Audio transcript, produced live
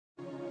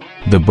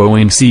The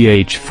Boeing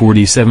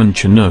CH-47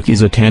 Chinook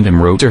is a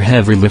tandem-rotor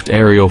heavy-lift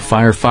aerial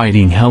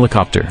firefighting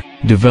helicopter,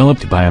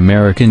 developed by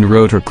American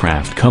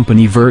rotorcraft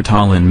company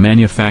Vertol and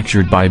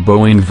manufactured by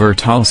Boeing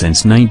Vertol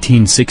since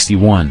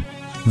 1961.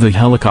 The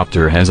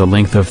helicopter has a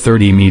length of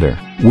 30 meter,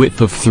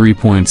 width of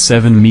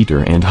 3.7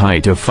 meter and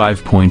height of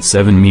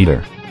 5.7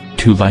 meter.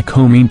 The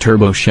Lycoming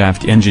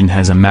turboshaft engine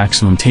has a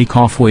maximum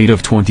takeoff weight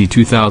of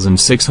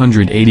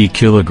 22,680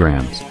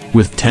 kilograms,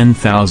 with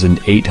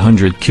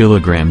 10,800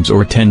 kilograms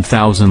or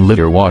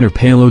 10,000-liter water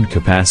payload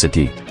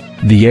capacity.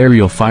 The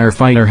aerial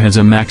firefighter has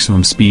a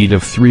maximum speed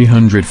of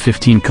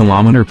 315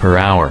 km per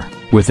hour,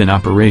 with an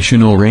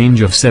operational range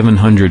of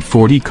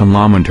 740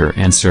 km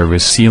and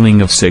service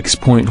ceiling of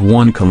 6.1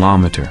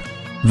 km.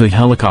 The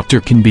helicopter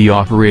can be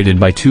operated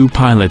by 2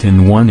 pilot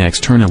and 1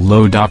 external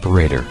load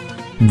operator.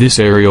 This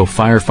aerial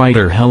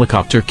firefighter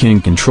helicopter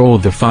can control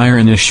the fire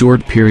in a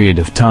short period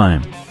of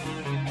time.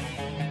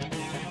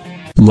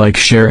 Like,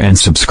 share and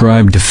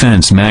subscribe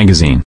Defense Magazine.